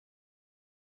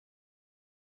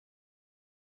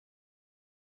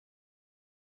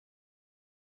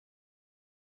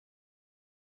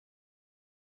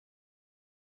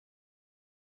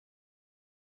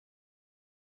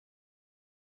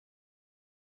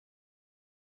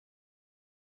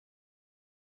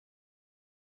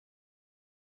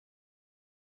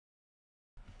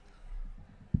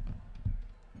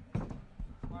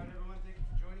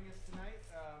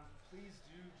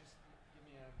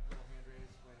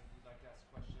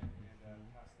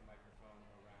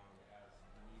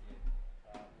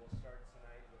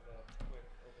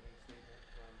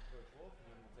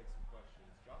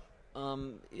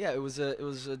Yeah, it was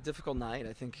a difficult night.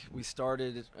 I think we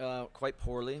started quite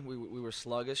poorly. We were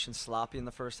sluggish and sloppy in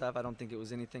the first half. I don't think it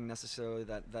was anything necessarily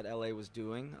that LA was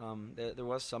doing. There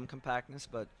was some compactness,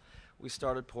 but we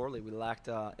started poorly. We lacked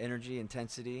energy,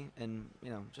 intensity, and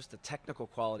just the technical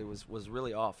quality was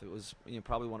really off. It was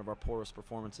probably one of our poorest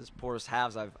performances, poorest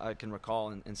halves I can recall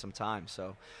in some time.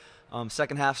 So,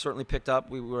 second half certainly picked up.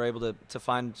 We were able to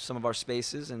find some of our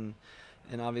spaces and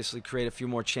obviously create a few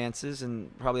more chances,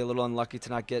 and probably a little unlucky to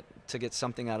not get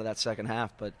something out of that second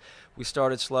half. But we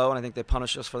started slow, and I think they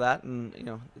punished us for that. And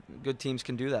good teams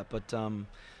can do that. But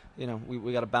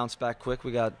we got to bounce back quick.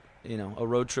 We got a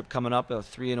road trip coming up,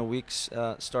 3 in a week,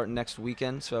 starting next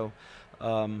weekend. So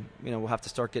we'll have to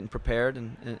start getting prepared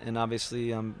and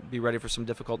obviously be ready for some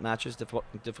difficult matches,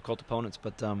 difficult opponents.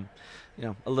 But a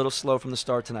little slow from the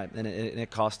start tonight, and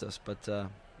it cost us. But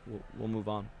we'll move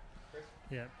on.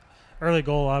 Yeah. Early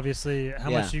goal, obviously. How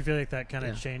Yeah. much do you feel like that kind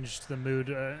of Yeah. changed the mood?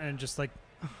 And just like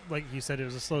you said, it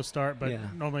was a slow start, but Yeah.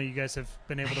 normally you guys have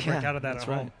been able to break out of that that's at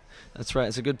right. home. That's right.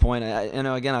 It's a good point.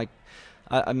 I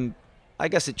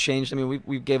guess it changed. I mean,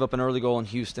 we gave up an early goal in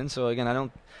Houston, so again, I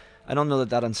don't know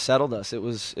that unsettled us. It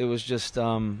was just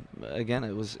again,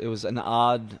 it was an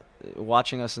odd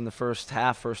watching us in the first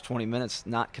half, first 20 minutes,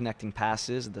 not connecting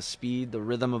passes. The speed, the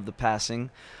rhythm of the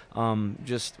passing,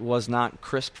 just was not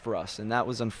crisp for us, and that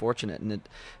was unfortunate. And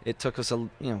it took us a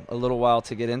little while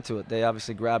to get into it. They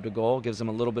obviously grabbed a goal, gives them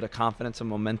a little bit of confidence and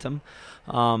momentum,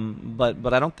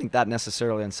 but I don't think that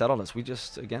necessarily unsettled us. We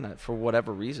just, again, for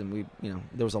whatever reason,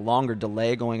 there was a longer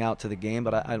delay going out to the game,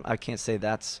 but I can't say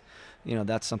that's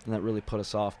something that really put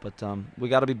us off. But we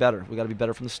got to be better. We got to be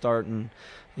better from the start, and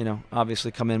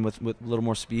obviously come in with a little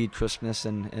more speed, crispness,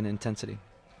 and intensity.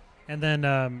 And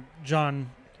then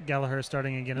John Gallagher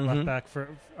starting again at left back for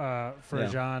Yeah.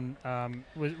 John.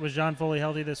 Was John fully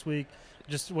healthy this week?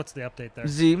 Just what's the update there?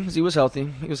 Z was healthy.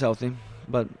 He was healthy,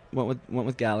 but went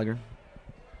with Gallagher.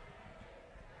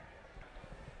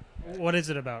 What is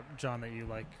it about John that you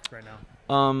like right now?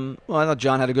 Well, I thought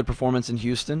John had a good performance in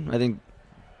Houston. I think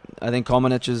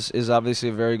Kalmanich is obviously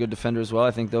a very good defender as well.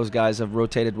 I think those guys have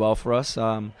rotated well for us.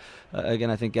 Again,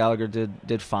 I think Gallagher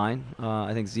did fine.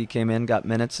 I think Z came in, got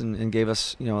minutes, and gave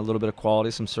us a little bit of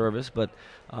quality, some service. But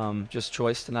just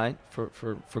choice tonight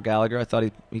for Gallagher. I thought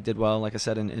he did well, like I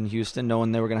said, in Houston,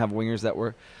 knowing they were going to have wingers that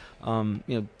were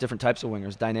different types of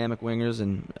wingers, dynamic wingers,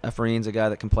 and Efrain's a guy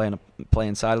that can play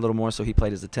inside a little more, so he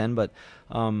played as the 10. But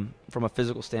from a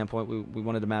physical standpoint, we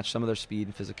wanted to match some of their speed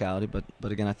and physicality.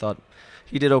 But again, I thought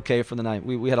he did okay for the night.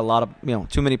 We had a lot of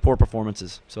too many poor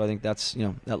performances, so I think that's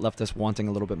that left us wanting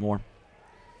a little bit more.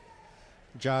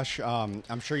 Josh,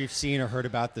 I'm sure you've seen or heard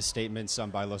about the statements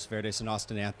by Los Verdes and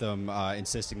Austin Anthem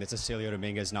insisting that Cecilio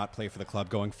Dominguez not play for the club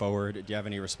going forward. Do you have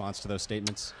any response to those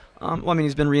statements? Well, I mean,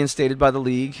 he's been reinstated by the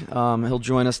league. He'll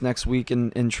join us next week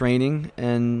in training,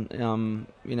 and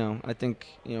I think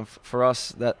for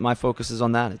us that my focus is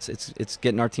on that. It's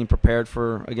getting our team prepared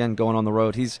for again going on the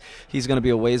road. He's going to be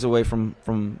a ways away from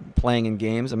playing in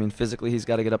games. I mean, physically he's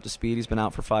got to get up to speed. He's been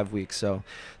out for 5 weeks, so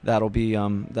that'll be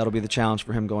the challenge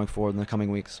for him going forward in the coming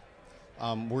weeks.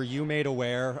 Were you made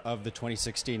aware of the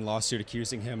 2016 lawsuit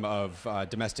accusing him of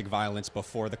domestic violence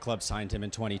before the club signed him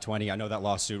in 2020? I know that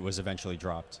lawsuit was eventually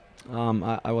dropped.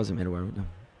 I wasn't made aware of it.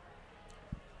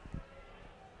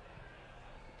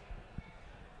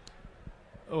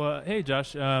 No. Hey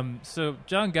Josh. So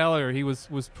John Gallagher, he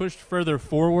was pushed further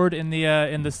forward in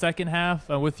the second half.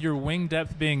 With your wing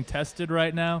depth being tested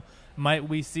right now, might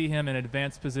we see him in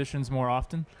advanced positions more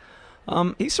often?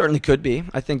 He certainly could be.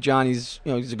 I think John, he's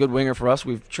a good winger for us.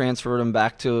 We've transferred him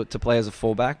back to play as a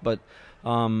fullback, but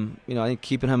I think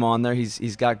keeping him on there,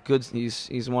 he's got good.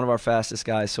 He's one of our fastest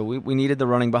guys. So we needed the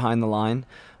running behind the line.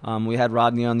 We had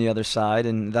Rodney on the other side,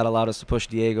 and that allowed us to push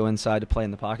Diego inside to play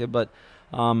in the pocket. But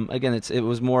again, it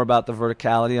was more about the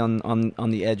verticality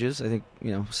on the edges. I think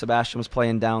Sebastian was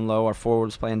playing down low, our forward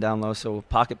was playing down low, so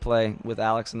pocket play with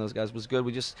Alex and those guys was good.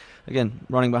 We just again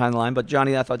running behind the line, but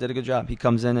Johnny I thought did a good job. He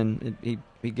comes in and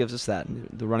he gives us that.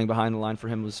 The running behind the line for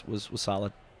him was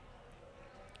solid.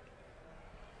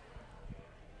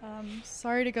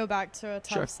 Sorry to go back to a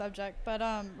tough Sure. subject, but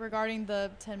regarding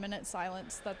the 10-minute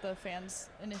silence that the fans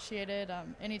initiated,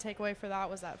 any takeaway for that?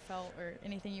 Was that felt, or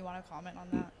anything you want to comment on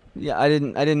that? Yeah, I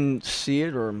didn't see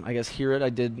it, or I guess hear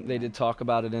it. They did talk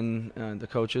about it in the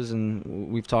coaches,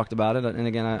 and we've talked about it. And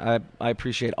again, I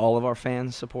appreciate all of our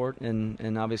fans' support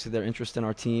and obviously their interest in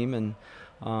our team. And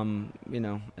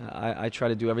I try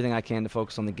to do everything I can to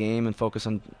focus on the game and focus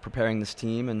on preparing this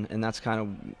team, and that's kind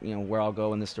of where I'll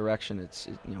go in this direction.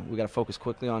 We got to focus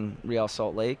quickly on Real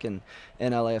Salt Lake and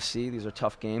LAFC. These are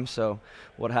tough games, so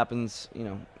what happens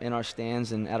in our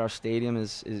stands and at our stadium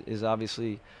is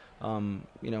obviously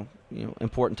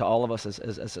important to all of us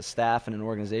as a staff and an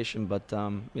organization. But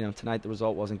tonight the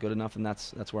result wasn't good enough, and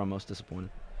that's where I'm most disappointed.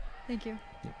 Thank you.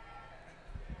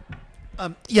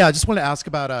 Yeah. I just want to ask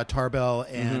about Tarbell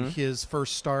and his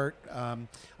first start.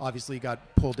 Obviously, he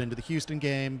got pulled into the Houston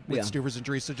game with Stuver's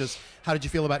injury. So just how did you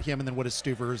feel about him, and then what is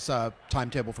Stuver's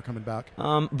timetable for coming back?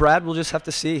 Brad, we'll just have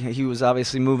to see. He was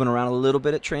obviously moving around a little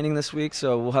bit at training this week,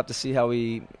 so we'll have to see how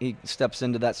he steps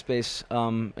into that space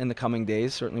in the coming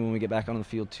days, certainly when we get back on the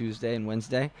field Tuesday and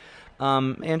Wednesday.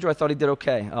 Andrew, I thought he did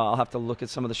okay. I'll have to look at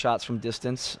some of the shots from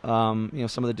distance. Some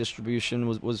of the distribution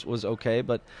was okay,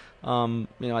 but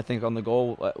I think on the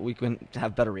goal we can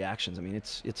have better reactions. I mean,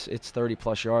 it's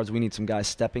 30+ yards. We need some guys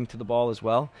stepping to the ball as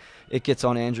well. It gets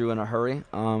on Andrew in a hurry.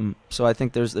 So I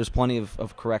think there's plenty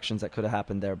of corrections that could have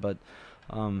happened there, but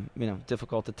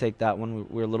difficult to take that one.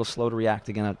 We were a little slow to react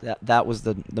again. That was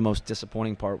the most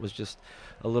disappointing part, was just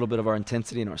a little bit of our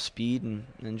intensity and our speed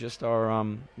and just our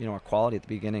our quality at the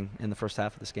beginning in the first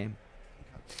half of this game.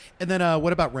 And then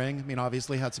what about Ring? I mean,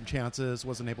 obviously had some chances,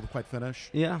 wasn't able to quite finish.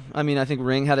 Yeah, I mean, I think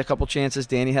Ring had a couple chances.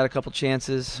 Danny had a couple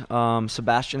chances.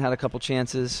 Sebastian had a couple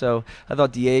chances. So I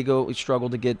thought Diego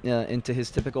struggled to get into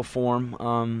his typical form.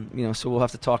 So we'll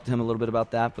have to talk to him a little bit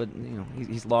about that. But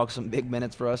he's logged some big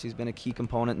minutes for us. He's been a key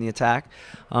component in the attack.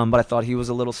 But I thought he was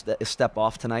a little step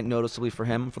off tonight, noticeably for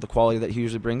him, for the quality that he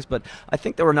usually brings. But I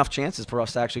think there were enough chances for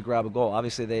us to actually grab a goal.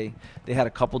 Obviously, they had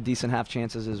a couple decent half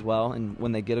chances as well. And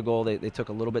when they get a goal, they took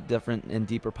a little bit different and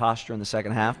deeper posture in the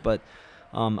second half, but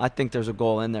I think there's a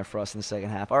goal in there for us in the second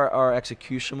half. Our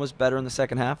execution was better in the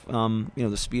second half.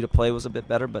 The speed of play was a bit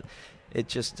better, but it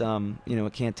just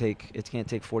it can't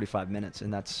take 45 minutes,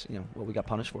 and that's what we got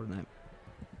punished for tonight.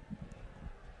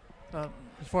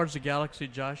 As far as the Galaxy,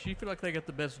 Josh, you feel like they got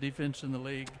the best defense in the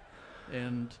league,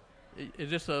 and is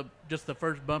this just the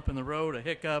first bump in the road, a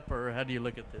hiccup, or how do you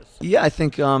look at this? Yeah, I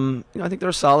think I think they're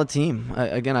a solid team.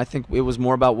 I think it was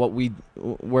more about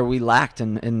where we lacked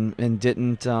and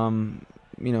didn't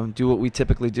do what we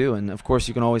typically do. And of course,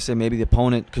 you can always say maybe the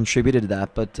opponent contributed to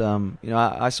that. But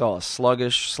I saw a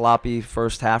sluggish, sloppy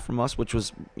first half from us, which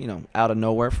was out of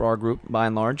nowhere for our group by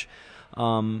and large.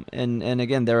 And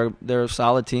again, they're a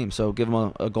solid team, so give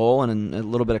them a goal and a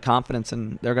little bit of confidence,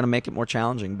 and they're going to make it more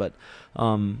challenging. But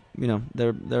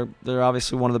they're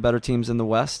obviously one of the better teams in the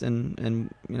West,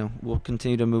 and we'll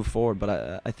continue to move forward.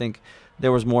 But I think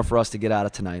there was more for us to get out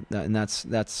of tonight, and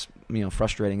that's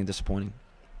frustrating and disappointing.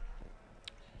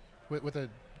 With a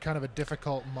kind of a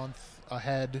difficult month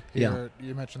ahead here,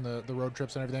 you mentioned the road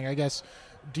trips and everything. I guess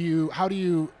how do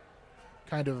you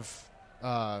kind of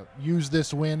use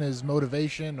this win as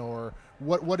motivation, or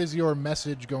what is your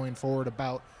message going forward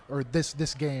about, or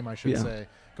this game I should say,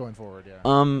 going forward?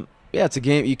 It's a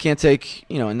game you can't take,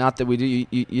 and not that we do.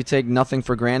 You take nothing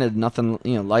for granted, nothing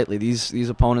lightly. These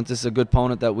opponents, this is a good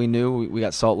opponent that we knew. We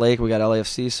got Salt Lake, we got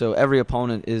LAFC, so every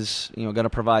opponent is going to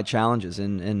provide challenges,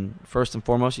 and first and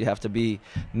foremost you have to be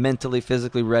mentally,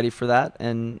 physically ready for that,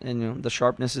 and the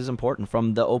sharpness is important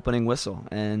from the opening whistle.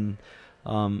 And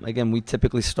again, we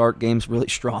typically start games really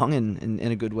strong and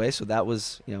in a good way, so that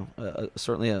was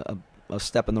certainly a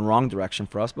step in the wrong direction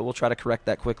for us, but we'll try to correct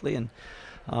that quickly and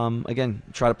again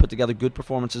try to put together good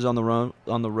performances on the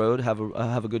road, have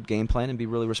a good game plan, and be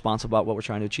really responsible about what we're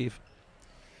trying to achieve.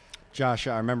 Josh,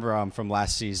 I remember from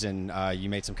last season you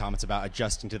made some comments about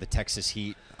adjusting to the Texas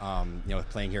heat.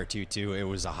 Playing here at 2-2, it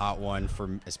was a hot one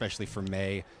especially for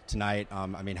May tonight.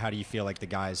 How do you feel like the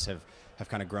guys have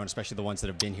kind of grown, especially the ones that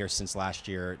have been here since last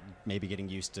year, maybe getting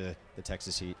used to the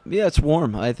Texas heat? Yeah, it's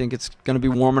warm. I think it's going to be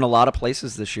warm in a lot of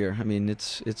places this year. I mean,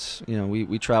 it's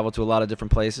we travel to a lot of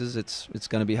different places. It's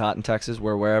going to be hot in Texas.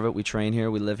 We're aware of it. We train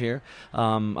here. We live here.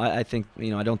 I think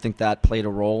I don't think that played a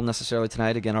role necessarily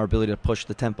tonight. Again, our ability to push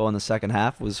the tempo in the second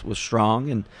half was strong,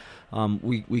 and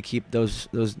we keep those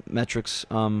metrics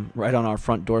right on our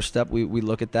front doorstep. We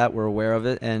look at that. We're aware of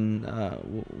it, and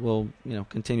we'll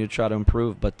continue to try to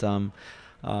improve. But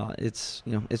it's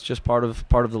just part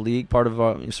of the league, part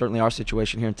of certainly our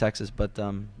situation here in Texas. But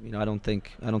I don't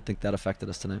think that affected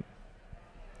us tonight.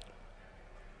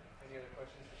 Any other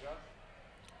questions for Josh?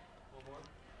 One more.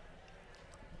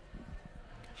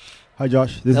 Hi,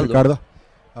 Josh. This Hello. is Ricardo.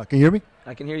 Can you hear me?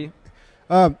 I can hear you.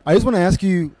 I just want to ask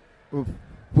you,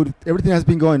 with everything that's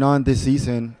been going on this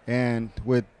season and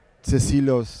with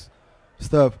Cecilo's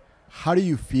stuff, how do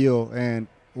you feel, and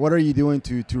what are you doing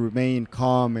to remain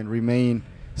calm and remain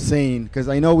saying? Because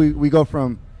I know we go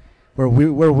from where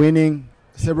we're winning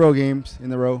several games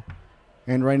in a row,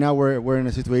 and right now we're in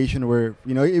a situation where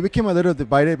it became a little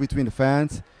divided between the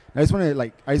fans. I just want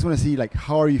to see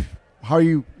how are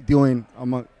you doing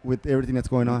with everything that's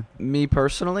going on? Me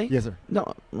personally? Yes, sir.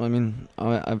 No, I mean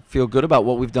I feel good about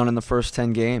what we've done in the first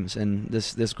 10 games, and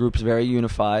this group's very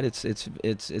unified.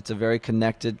 It's a very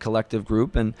connected, collective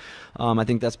group, and I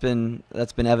think that's been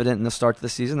evident in the start to the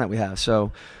season that we have.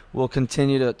 So we'll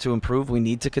continue to improve. We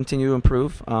need to continue to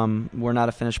improve. We're not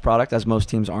a finished product, as most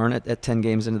teams aren't at 10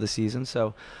 games into the season.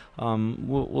 So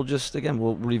we'll just, again,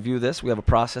 we'll review this. We have a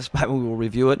process by when we will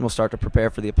review it, and we'll start to prepare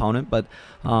for the opponent. But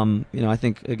I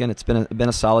think, again, it's been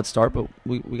a solid start, but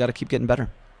we got to keep getting better.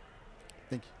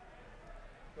 Thank you.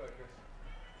 Go ahead, Chris.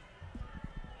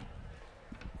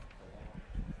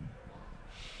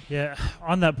 Yeah,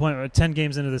 on that point, 10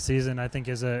 games into the season, I think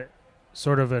is a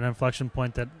sort of an inflection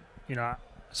point that,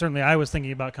 certainly I was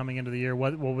thinking about coming into the year.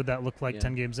 What would that look like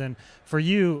 10 games in? For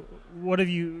you, what have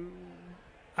you,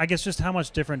 I guess just how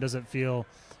much different does it feel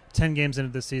 10 games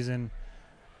into the season,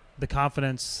 the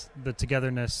confidence, the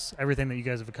togetherness, everything that you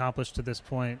guys have accomplished to this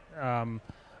point?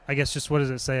 I guess just what does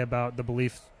it say about the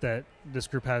belief that this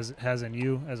group has in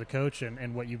you as a coach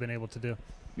and what you've been able to do?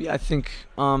 Yeah, I think,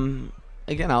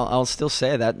 again, I'll still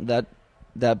say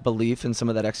that belief and some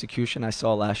of that execution I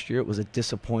saw last year. It was a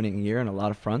disappointing year in a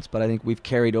lot of fronts, but I think we've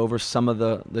carried over some of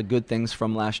the good things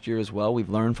from last year as well. We've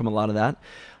learned from a lot of that.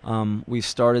 We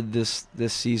started this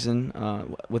season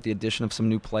with the addition of some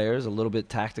new players, a little bit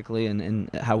tactically and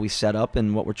how we set up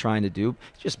and what we're trying to do.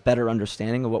 Just better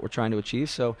understanding of what we're trying to achieve.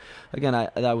 So, again,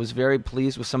 I was very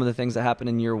pleased with some of the things that happened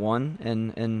in year one,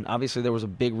 and obviously there was a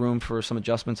big room for some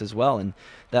adjustments as well, and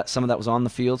that some of that was on the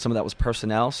field, some of that was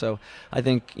personnel. So I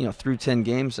think through 10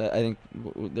 games, I think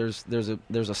there's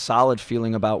a solid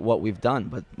feeling about what we've done.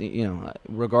 But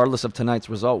regardless of tonight's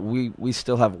result, we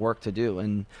still have work to do,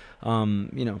 and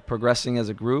progressing as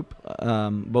a group,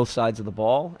 both sides of the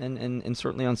ball, and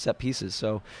certainly on set pieces.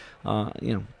 So,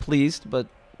 pleased, but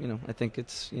I think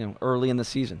it's early in the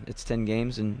season. It's 10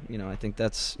 games, and I think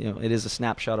that's it is a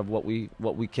snapshot of what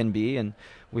we can be, and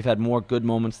we've had more good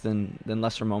moments than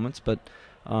lesser moments, but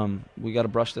we got to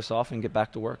brush this off and get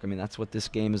back to work. I mean, that's what this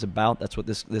game is about. That's what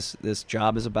this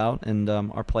job is about, and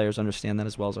our players understand that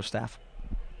as well as our staff.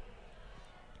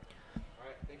 All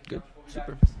right, thank you, Good. Josh. We'll be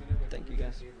Super. back in just a minute with Thank you, Ruben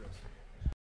guys. Gabrielsen.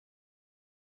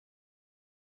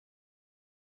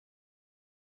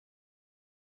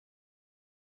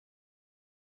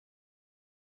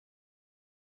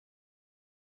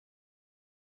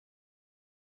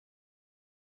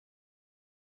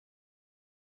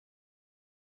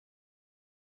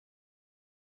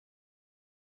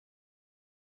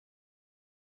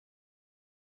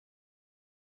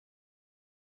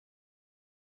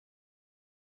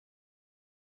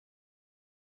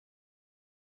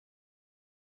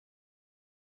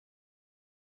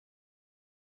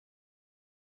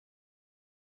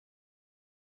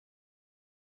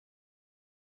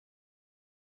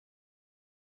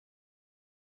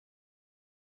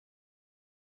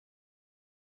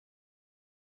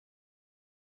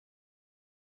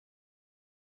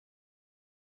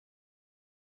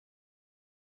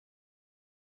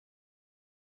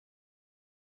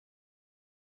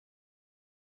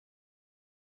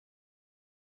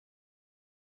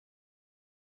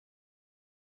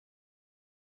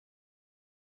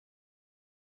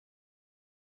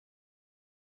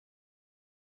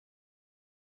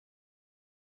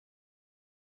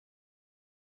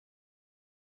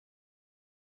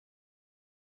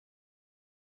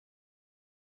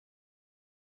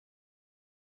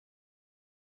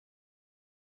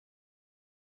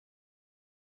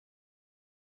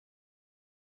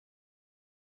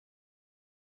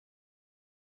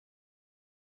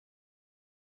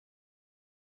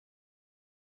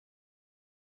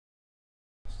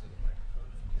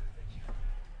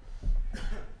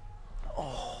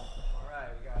 All right,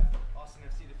 we got Austin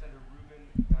FC defender Ruben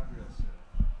Gabrielsen.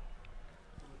 Who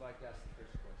would like to ask the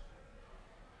first question?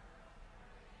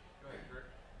 Go ahead, Kurt.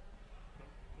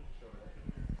 Show it.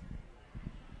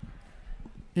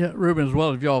 Yeah, Ruben, as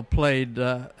well as y'all played,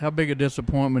 how big a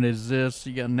disappointment is this?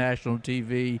 You got national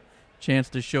TV, chance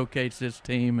to showcase this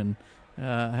team, and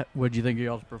what do you think of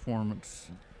y'all's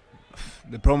performance?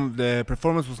 The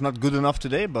performance was not good enough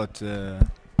today, but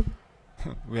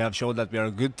we have showed that we are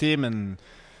a good team, and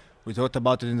we talked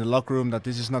about it in the locker room that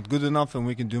this is not good enough and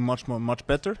we can do much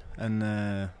better, and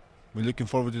we're looking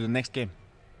forward to the next game.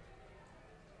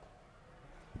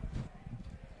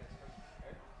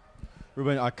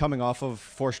 Ruben, coming off of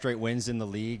 4 straight wins in the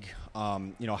league, how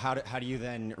do you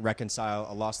then reconcile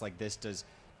a loss like this?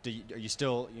 Are you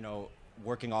still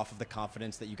working off of the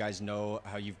confidence that you guys know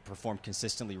how you've performed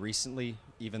consistently recently,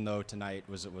 even though tonight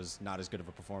was not as good of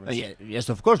a performance? Yes,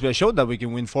 of course. We have showed that we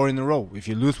can win 4 in a row. If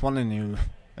you lose one and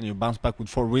you bounce back with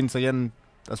 4 wins again,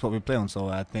 that's what we play on. So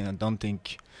I don't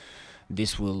think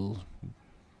this will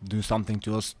do something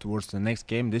to us towards the next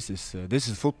game. This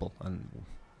is football, and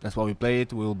that's why we play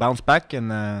it. We'll bounce back,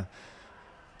 and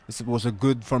it was a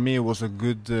good how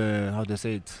do I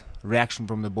say it, reaction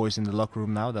from the boys in the locker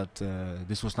room now that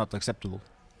this was not acceptable.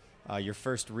 Your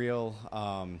first real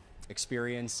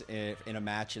experience in a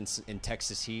match in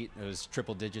Texas heat. It was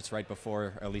triple digits right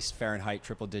before, or at least Fahrenheit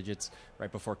triple digits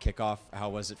right before kickoff. How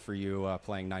was it for you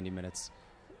playing 90 minutes?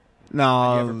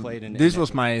 No, this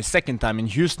was my second time. In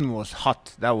Houston was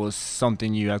hot. That was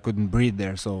something new. I couldn't breathe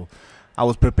there, so I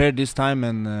was prepared this time,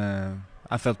 and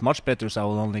I felt much better. So I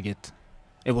will only get.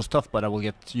 It was tough, but I will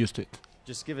get used to it.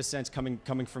 Just give a sense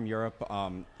coming from Europe.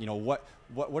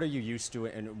 What are you used to,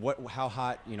 and how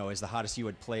hot is the hottest you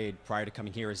had played prior to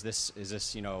coming here? Is this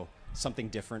something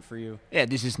different for you? Yeah,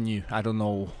 this is new. I don't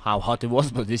know how hot it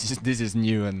was, but this is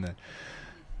new, and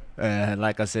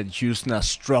like I said, Houston has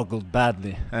struggled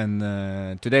badly,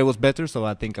 and today was better, so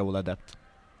I think I will adapt.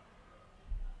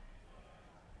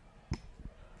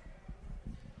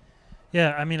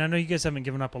 Yeah, I mean, I know you guys haven't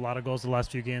given up a lot of goals the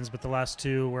last few games, but the last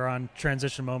 2 were on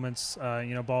transition moments,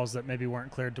 balls that maybe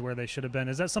weren't cleared to where they should have been.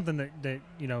 Is that something that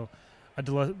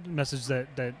a message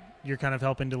that you're kind of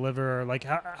helping deliver? Or like,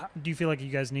 how do you feel like you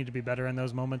guys need to be better in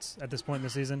those moments at this point in the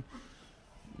season?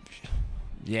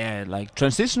 Yeah, like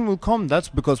transition will come. That's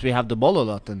because we have the ball a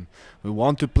lot and we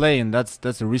want to play, and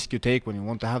that's a risk you take when you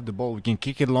want to have the ball. We can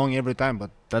kick it long every time,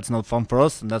 but that's not fun for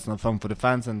us, and that's not fun for the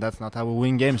fans, and that's not how we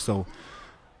win games. So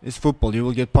it's football. You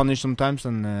will get punished sometimes,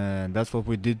 and that's what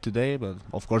we did today. But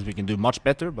of course, we can do much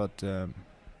better. But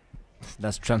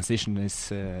that's transition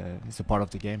is a part of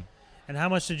the game. And how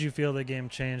much did you feel the game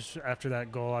changed after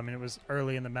that goal? I mean, it was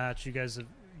early in the match. You guys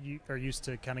are used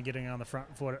to kind of getting on the front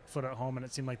foot at home, and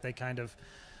it seemed like they kind of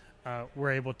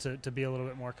were able to be a little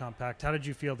bit more compact. How did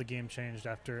you feel the game changed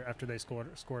after they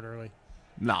scored early?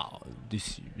 No,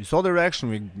 you saw the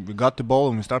reaction. We got the ball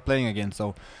and we start playing again.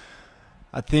 So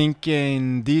I think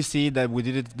in DC that we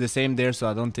did it the same there. So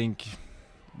I don't think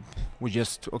we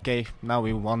just now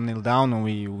we 1-0 down and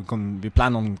we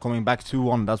plan on coming back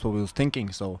 2-1. That's what we was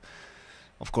thinking. So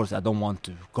of course I don't want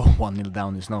to go 1-0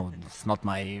 down. It's not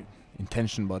my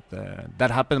intention, but that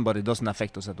happened, but it doesn't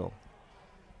affect us at all.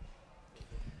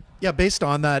 Yeah, based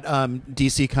on that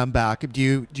DC comeback, do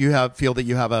you feel that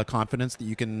you have a confidence that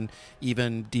you can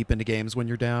even deep into games when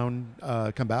you're down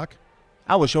come back?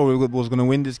 I was sure we was going to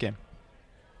win this game.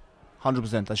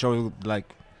 100%. I sure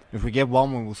if we get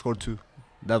 1, we'll score 2.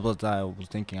 That was what I was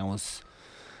thinking.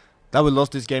 That we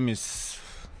lost this game is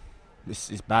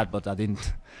bad, but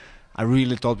I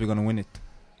really thought we were going to win it.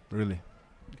 Really.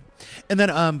 And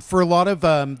then for a lot of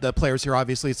the players here,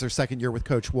 obviously it's their second year with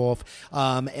Coach Wolff,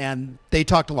 and they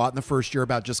talked a lot in the first year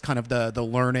about just kind of the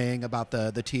learning, about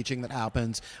the teaching that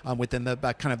happens within the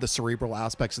kind of the cerebral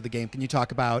aspects of the game. Can you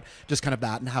talk about just kind of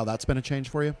that and how that's been a change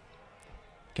for you?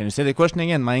 Can you say the question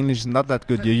again? My English is not that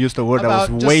good. You used a word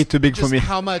that was way too big for me.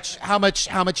 How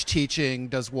much teaching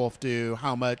does Wolff do?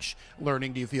 How much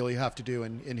learning do you feel you have to do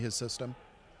in his system?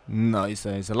 No, it's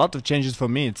a lot of changes for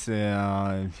me. It's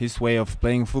his way of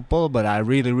playing football, but I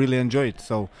really, really enjoy it.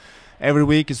 So every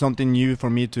week is something new for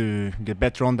me to get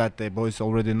better on that the boys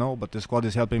already know, but the squad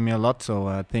is helping me a lot. So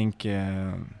I think,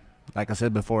 like I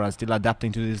said before, I'm still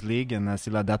adapting to this league and I'm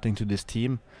still adapting to this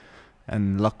team.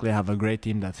 And luckily I have a great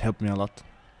team that's helped me a lot.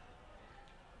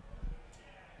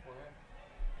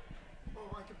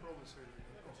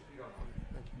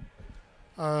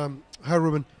 Hi,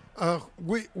 Ruben. I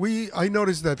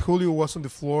noticed that Julio was on the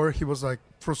floor. He was like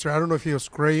frustrated. I don't know if he was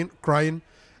crying.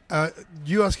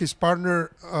 You asked his partner,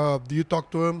 do you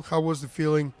talk to him? How was the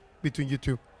feeling between you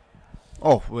two?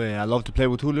 Oh, I love to play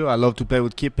with Julio. I love to play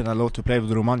with Kip, and I love to play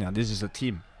with Romania. This is a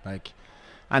team.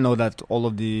 I know that all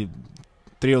of the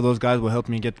 3 of those guys will help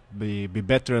me be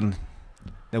better, and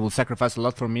they will sacrifice a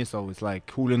lot for me. So it's like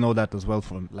Julio know that as well.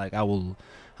 I will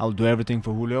do everything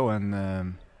for Julio,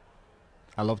 and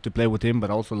I love to play with him, but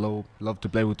also love to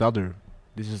play with other.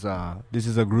 This is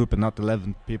a group and not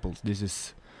 11 people. This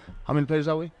is how many players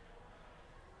are we?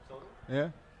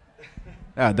 Yeah,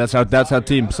 that's our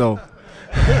team. So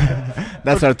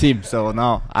that's our team. So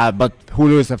now, but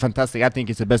Julio is a fantastic. I think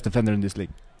he's the best defender in this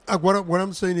league. What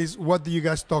I'm saying is, what do you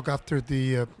guys talk after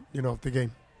the the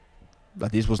game?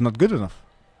 That this was not good enough.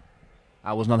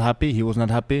 I was not happy. He was not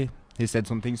happy. He said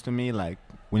some things to me like,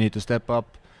 "We need to step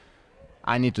up."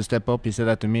 I need to step up. He said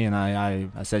that to me, and I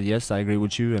said yes, I agree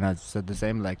with you, and I said the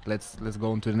same. Like let's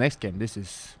go into the next game.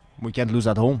 we can't lose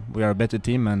at home. We are a better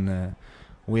team, and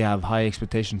we have high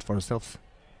expectations for ourselves.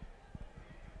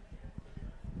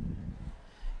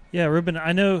 Yeah, Ruben,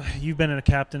 I know you've been a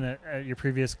captain at your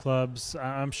previous clubs.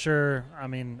 I'm sure, I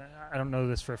mean, I don't know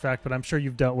this for a fact, but I'm sure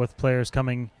you've dealt with players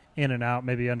coming in and out,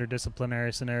 maybe under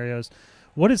disciplinary scenarios.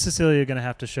 What is Cecilia going to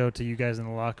have to show to you guys in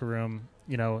the locker room,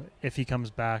 you know, if he comes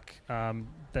back,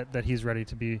 that he's ready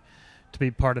to be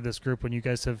part of this group when you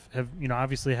guys have you know,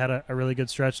 obviously had a really good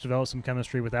stretch, developed some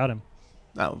chemistry without him?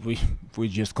 No, we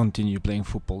just continue playing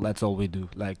football. That's all we do.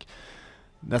 Like,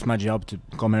 that's my job, to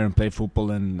come here and play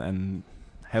football and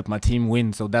help my team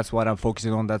win. So that's what I'm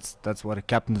focusing on. That's what the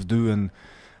captains do. And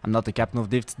I'm not the captain of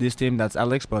this team. That's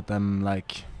Alex. But I'm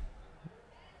like,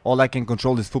 all I can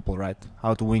control is football, right?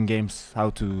 How to win games, how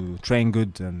to train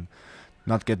good, and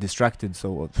not get distracted.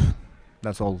 So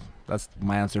that's all. That's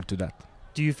my answer to that.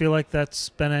 Do you feel like that's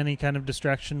been any kind of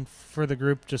distraction for the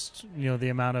group? Just, you know, the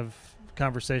amount of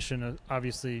conversation.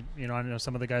 Obviously, you know, I know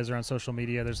some of the guys are on social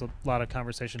media. There's a lot of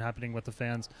conversation happening with the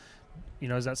fans. You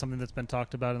know, is that something that's been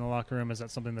talked about in the locker room? Is that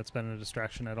something that's been a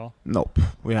distraction at all? Nope.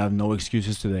 We have no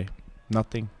excuses today.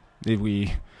 Nothing. If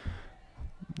we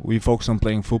focus on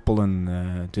playing football,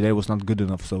 and today was not good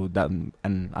enough. So that,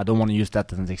 and I don't want to use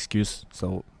that as an excuse.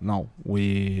 So no,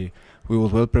 we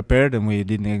was well prepared, and we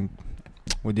didn't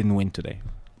win today.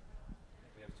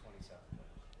 We have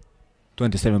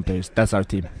 27 players. That's our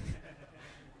team.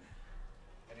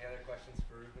 Any other questions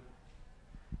for Ruben?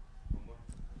 One more.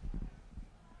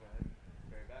 Go ahead.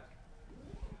 Very back.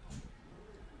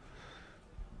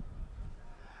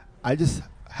 I just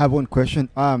have one question.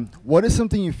 What is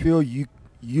something you feel you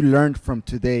learned from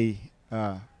today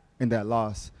in that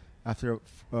loss after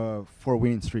a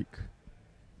 4-winning streak?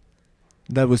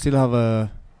 That we still have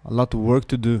a lot of work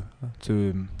to do.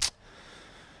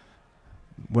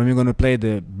 When we're gonna play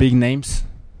the big names,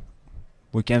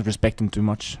 we can't respect them too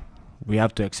much. We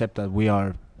have to accept that we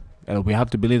have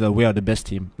to believe that we are the best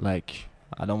team. Like,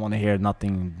 I don't want to hear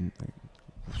nothing.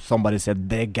 Somebody said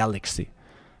the galaxy,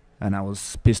 and I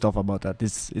was pissed off about that.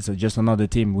 This is just another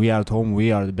team. We are at home.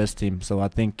 We are the best team. So I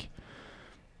think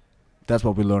that's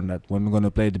what we learned, that when we're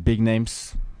gonna play the big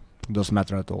names, it doesn't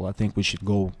matter at all. I think we should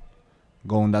go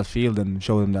on that field and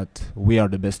show them that we are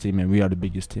the best team and we are the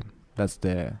biggest team. That's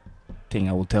the thing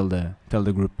I will tell the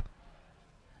group.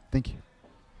 Thank you.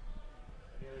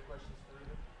 Any other questions for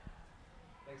Ruben?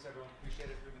 Thanks, everyone. Appreciate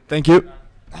it, Ruben. Thank you.